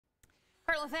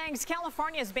Carla, thanks.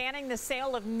 California is banning the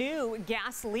sale of new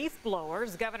gas leaf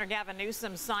blowers. Governor Gavin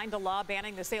Newsom signed a law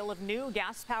banning the sale of new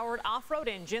gas-powered off-road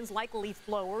engines like leaf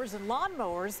blowers and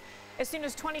lawnmowers as soon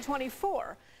as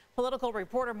 2024. Political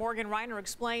reporter Morgan Reiner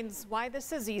explains why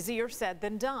this is easier said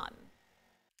than done.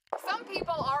 Some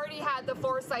people already had the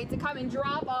foresight to come and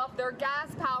drop off their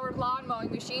gas-powered lawn mowing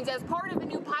machines as part of a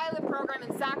new pilot program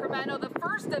in Sacramento, the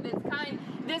first of its kind.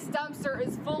 This dumpster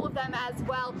is full of them as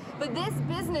well. But this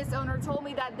business owner told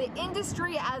me that the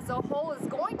industry as a whole is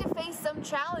going to face some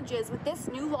challenges with this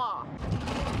new law.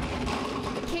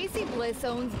 Casey Bliss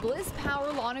owns Bliss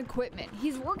Power Lawn Equipment.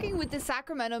 He's working with the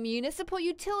Sacramento Municipal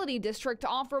Utility District to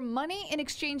offer money in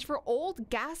exchange for old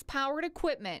gas-powered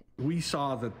equipment. We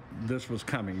saw that this was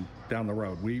coming down the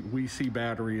road. We see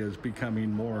battery as becoming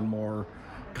more and more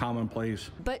commonplace.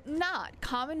 But not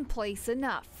commonplace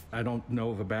enough. I don't know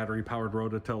of a battery-powered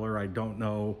rototiller. I don't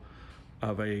know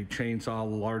of a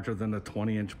chainsaw larger than a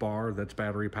 20-inch bar that's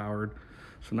battery-powered.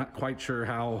 So not quite sure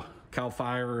how CAL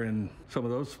FIRE and some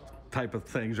of those type of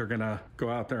things are going to go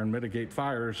out there and mitigate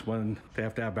fires when they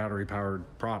have to have battery-powered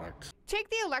products. Take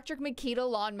the electric Makita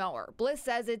lawnmower. Bliss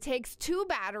says it takes 2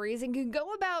 batteries and can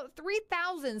go about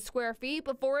 3,000 square feet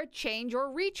before a change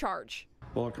or recharge.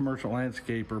 Well, a commercial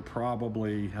landscaper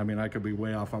probably, I mean, I could be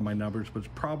way off on my numbers, but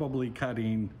it's probably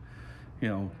cutting,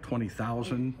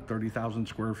 20,000, 30,000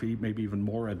 square feet, maybe even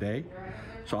more a day.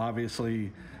 So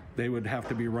obviously they would have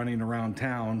to be running around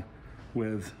town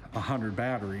with 100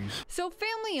 batteries. So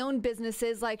family-owned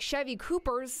businesses like Chevy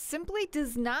Coopers simply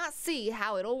does not see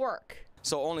how it'll work.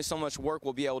 So only so much work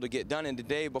we'll be able to get done in the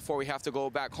day before we have to go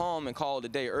back home and call it a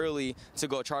day early to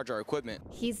go charge our equipment.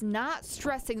 He's not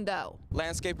stressing though.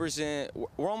 Landscapers,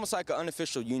 we're almost like an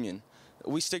unofficial union.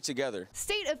 We stick together.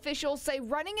 State officials say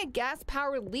running a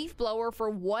gas-powered leaf blower for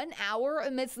 1 hour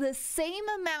emits the same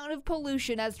amount of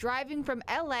pollution as driving from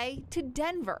LA to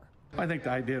Denver. I think the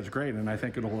idea is great, and I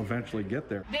think it'll eventually get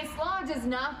there. This law does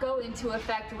not go into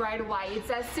effect right away. It's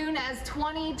as soon as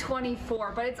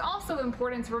 2024, but it's also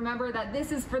important to remember that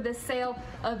this is for the sale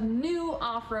of new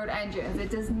off-road engines. It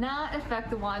does not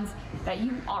affect the ones that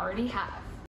you already have.